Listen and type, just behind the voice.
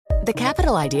The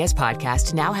Capital Ideas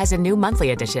Podcast now has a new monthly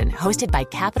edition hosted by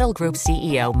Capital Group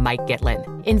CEO Mike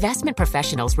Gitlin. Investment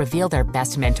professionals reveal their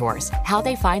best mentors, how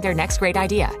they find their next great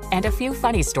idea, and a few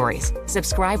funny stories.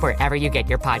 Subscribe wherever you get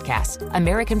your podcasts.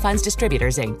 American Funds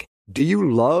Distributors, Inc. Do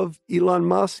you love Elon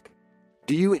Musk?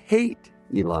 Do you hate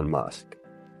Elon Musk?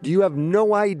 Do you have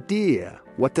no idea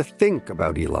what to think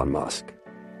about Elon Musk?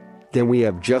 Then we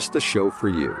have just the show for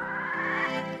you.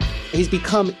 He's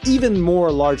become even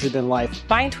more larger than life.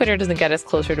 Buying Twitter doesn't get us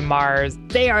closer to Mars.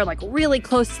 They are like really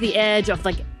close to the edge of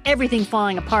like everything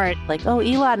falling apart. Like, oh,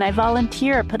 Elon, I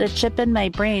volunteer. Put a chip in my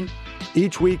brain.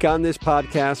 Each week on this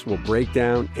podcast, we'll break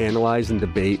down, analyze, and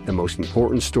debate the most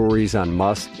important stories on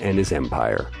Musk and his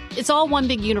empire. It's all one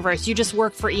big universe. You just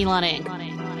work for Elon Inc.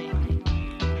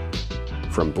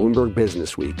 From Bloomberg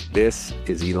Business Week, this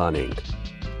is Elon Inc.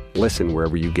 Listen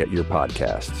wherever you get your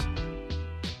podcasts.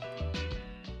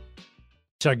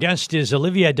 Our guest is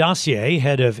Olivier Dacier,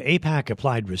 head of APAC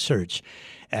Applied Research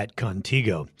at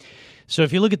Contigo. So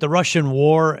if you look at the Russian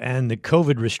war and the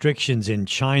COVID restrictions in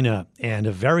China and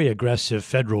a very aggressive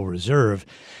Federal Reserve,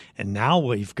 and now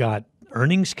we've got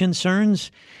earnings concerns,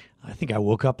 I think I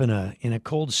woke up in a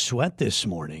cold sweat this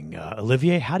morning.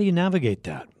 Olivier, how do you navigate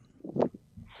that?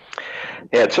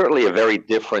 Yeah, it's certainly a very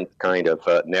different kind of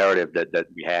narrative that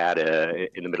we had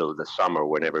in the middle of the summer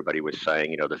when everybody was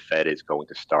saying, the Fed is going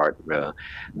to start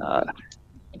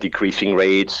decreasing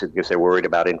rates because they're worried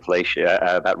about inflation,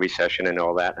 about recession and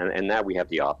all that. And now we have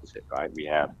the opposite, right? We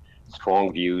have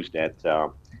strong views that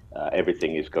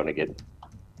everything is going to get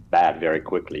bad very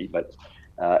quickly. But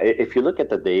if you look at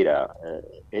the data,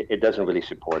 it doesn't really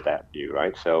support that view,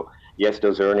 right? So yes,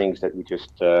 those earnings that we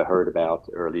just heard about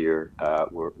earlier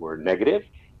were negative,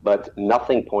 but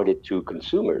nothing pointed to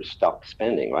consumers stop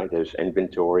spending, right? There's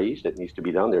inventories that needs to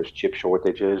be done. There's chip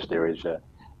shortages. There is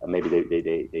maybe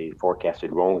they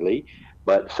forecasted wrongly,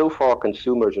 but so far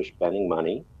consumers are spending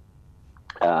money.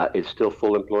 It's still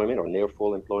full employment or near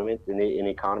full employment in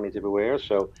economies everywhere.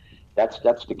 So that's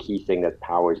the key thing that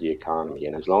powers the economy.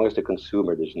 And as long as the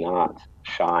consumer does not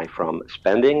shy from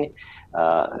spending,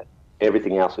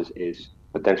 everything else is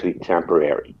potentially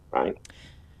temporary, right?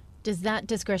 Does that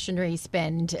discretionary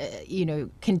spend,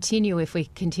 continue if we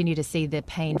continue to see the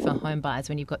pain for home buyers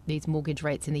when you've got these mortgage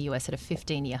rates in the US at a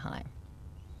 15-year high?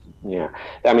 Yeah,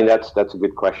 I mean, that's a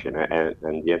good question.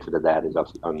 And the answer to that is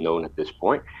obviously unknown at this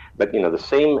point. But, the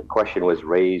same question was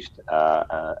raised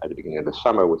at the beginning of the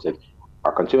summer, was that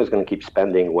are consumers going to keep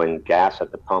spending when gas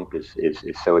at the pump is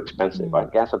so expensive?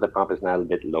 Right? Gas at the pump is now a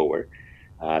bit lower.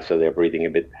 So they're breathing a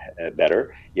bit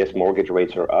better. Yes, mortgage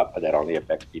rates are up, but that only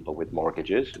affects people with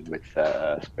mortgages,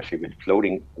 especially with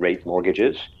floating rate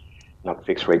mortgages, not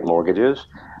fixed rate mortgages.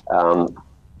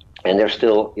 And they're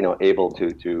still, able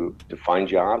to find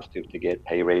jobs, to get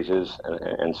pay raises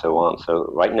and so on.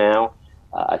 So right now,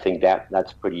 I think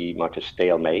that's pretty much a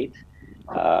stalemate.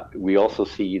 We also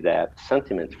see that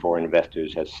sentiment for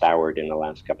investors has soured in the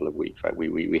last couple of weeks. Right,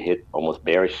 we hit almost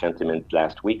bearish sentiment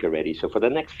last week already. So for the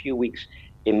next few weeks,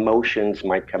 emotions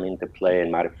might come into play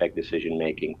and might affect decision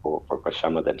making for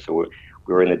some of them. So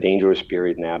we're in a dangerous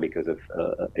period now because of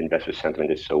investor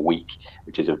sentiment is so weak,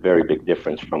 which is a very big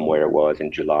difference from where it was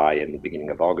in July and the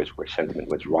beginning of August, where sentiment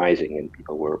was rising and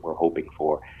people were hoping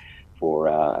for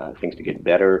things to get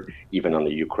better, even on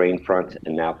the Ukraine front,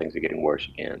 and now things are getting worse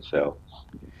again. So,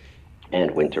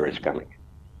 and winter is coming.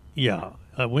 Yeah,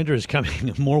 winter is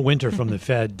coming. More winter from the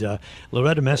Fed.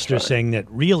 Loretta Mester saying that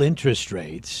real interest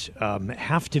rates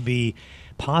have to be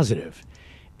positive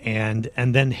and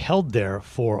then held there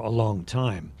for a long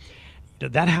time.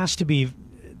 That has to be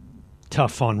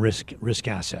tough on risk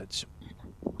assets.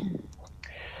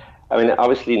 I mean,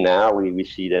 obviously now we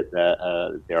see that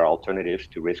there are alternatives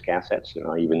to risk assets.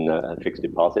 Even fixed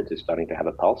deposits is starting to have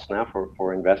a pulse now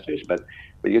for investors. But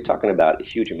you're talking about a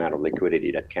huge amount of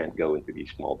liquidity that can't go into these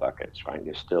small buckets, right?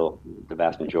 There's still the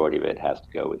vast majority of it has to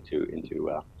go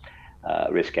into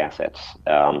risk assets.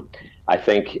 I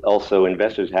think also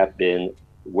investors have been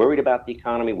worried about the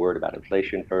economy, worried about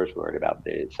inflation first, worried about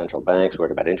the central banks,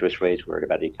 worried about interest rates, worried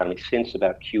about the economy since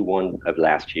about Q1 of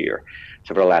last year.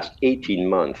 So for the last 18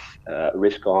 months,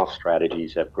 risk-off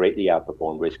strategies have greatly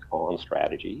outperformed risk-on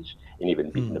strategies and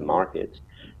even beaten the market.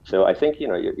 So I think,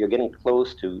 you're getting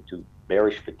close to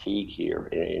bearish fatigue here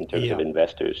in terms of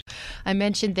investors. I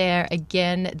mentioned there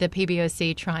again the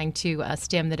PBOC trying to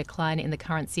stem the decline in the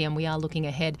currency, and we are looking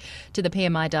ahead to the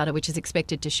PMI data, which is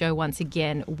expected to show once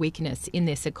again weakness in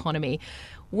this economy.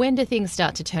 When do things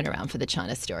start to turn around for the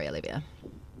China story, Olivier?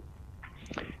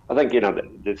 I think,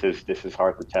 this is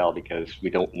hard to tell because we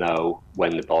don't know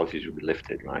when the policies will be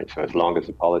lifted, right? So as long as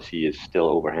the policy is still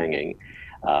overhanging,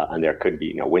 And there could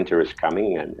be, winter is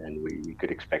coming, and we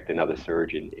could expect another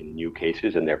surge in new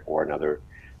cases, and therefore another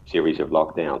series of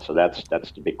lockdowns. So that's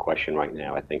the big question right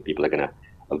now. I think people are going to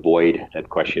avoid that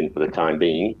question for the time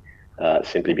being,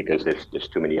 simply because there's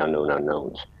just too many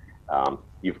unknowns.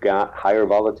 You've got higher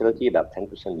volatility, about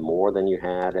 10% more than you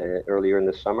had earlier in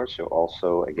the summer. So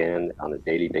also, again, on a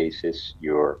daily basis,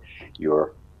 your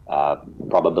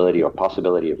probability or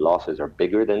possibility of losses are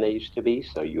bigger than they used to be.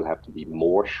 So you have to be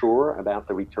more sure about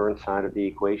the return side of the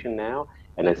equation now.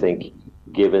 And I think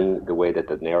given the way that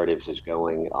the narratives is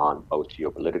going on both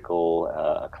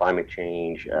geopolitical, climate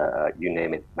change, you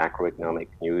name it, macroeconomic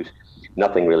news,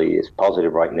 nothing really is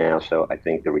positive right now. So I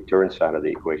think the return side of the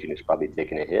equation is probably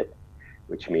taking a hit,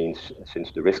 which means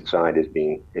since the risk side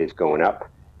is going up,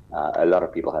 a lot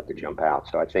of people have to jump out.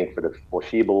 So I think for the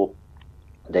foreseeable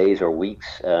days or weeks,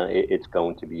 it's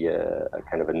going to be a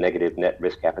kind of a negative net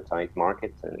risk appetite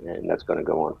market, and that's going to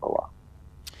go on for a while.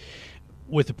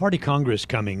 With the Party Congress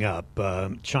coming up,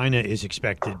 China is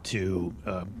expected to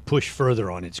push further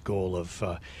on its goal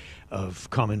of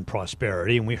common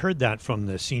prosperity, and we heard that from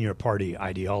the senior party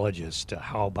ideologist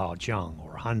Hao Baojiang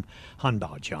or Han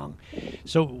Baojiang.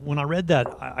 So when I read that,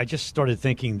 I just started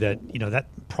thinking that that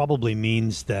probably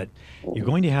means that you're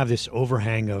going to have this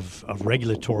overhang of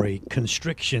regulatory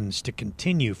constrictions to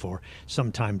continue for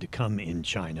some time to come in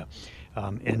China.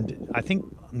 And I think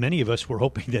many of us were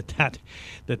hoping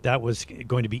that was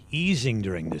going to be easing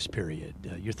during this period.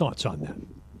 Your thoughts on that?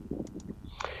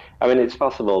 I mean, it's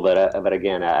possible, but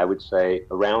again, I would say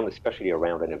especially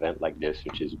around an event like this,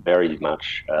 which is very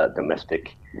much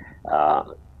domestic. A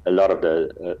lot of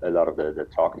the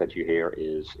talk that you hear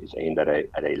is aimed at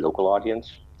a local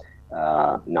audience,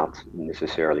 not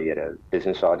necessarily at a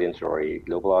business audience or a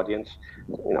global audience.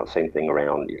 Same thing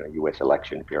around U.S.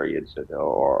 election periods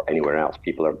or anywhere else.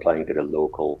 People are playing to the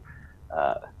local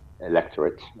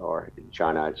electorate, or in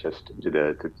China, it's just to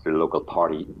the local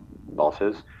party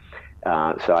bosses.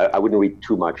 So I wouldn't read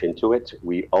too much into it.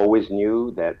 We always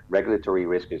knew that regulatory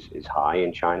risk is high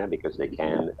in China because they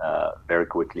can very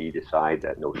quickly decide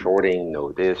that no shorting,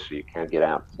 no this, you can't get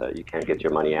out, you can't get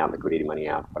your money out, liquidity money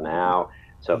out for now.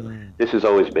 So this has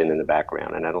always been in the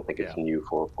background, and I don't think it's new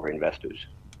for investors.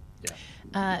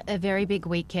 Yeah. A very big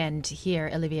weekend here,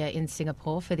 Olivier, in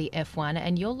Singapore for the F1,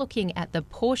 and you're looking at the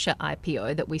Porsche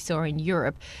IPO that we saw in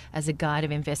Europe as a guide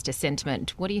of investor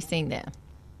sentiment. What are you seeing there?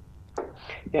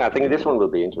 Yeah, I think this one will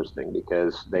be interesting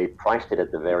because they priced it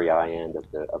at the very high end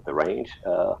of the range,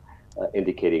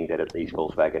 indicating that at least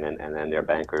Volkswagen and their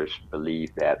bankers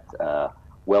believe that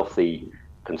wealthy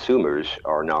consumers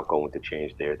are not going to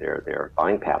change their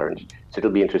buying patterns. So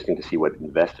it'll be interesting to see what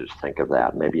investors think of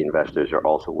that. Maybe investors are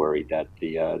also worried that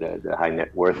the high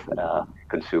net worth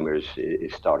consumers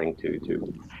is starting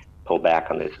to pull back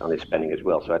on this spending as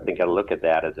well. So I think I'll look at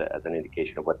that as an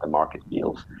indication of what the market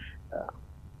feels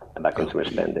about consumer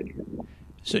spending.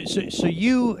 So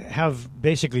you have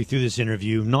basically through this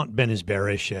interview not been as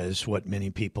bearish as what many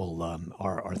people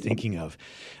are thinking of.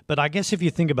 But I guess if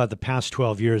you think about the past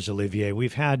 12 years, Olivier,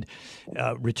 we've had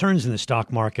returns in the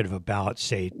stock market of about,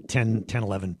 say,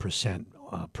 11%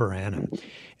 per annum.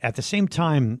 At the same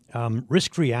time,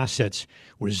 risk-free assets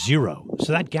were zero.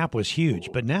 So that gap was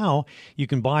huge. But now you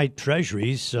can buy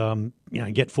treasuries,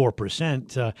 get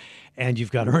 4%, and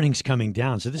you've got earnings coming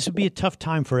down. So this would be a tough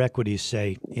time for equities,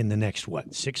 say, in the next,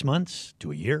 6 months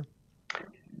to a year?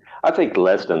 I think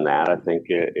less than that. I think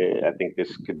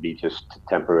this could be just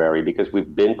temporary because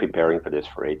we've been preparing for this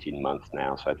for 18 months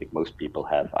now. So I think most people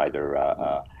have either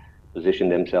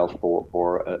positioned themselves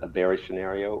for a bearish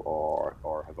scenario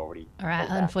or have already. All right,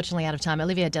 unfortunately out of time.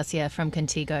 Olivier Dacier from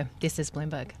Contigo. This is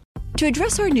Bloomberg. To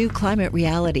address our new climate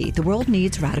reality, the world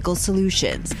needs radical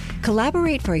solutions.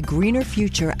 Collaborate for a greener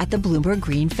future at the Bloomberg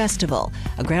Green Festival,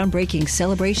 a groundbreaking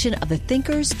celebration of the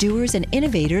thinkers, doers, and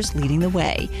innovators leading the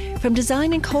way. From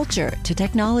design and culture to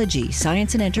technology,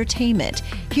 science, and entertainment,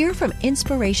 hear from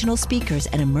inspirational speakers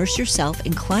and immerse yourself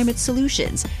in climate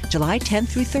solutions. July 10th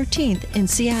through 13th in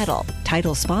Seattle.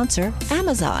 Title sponsor,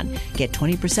 Amazon. Get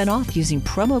 20% off using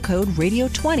promo code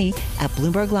RADIO20 at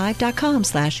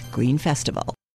BloombergLive.com/Green Festival.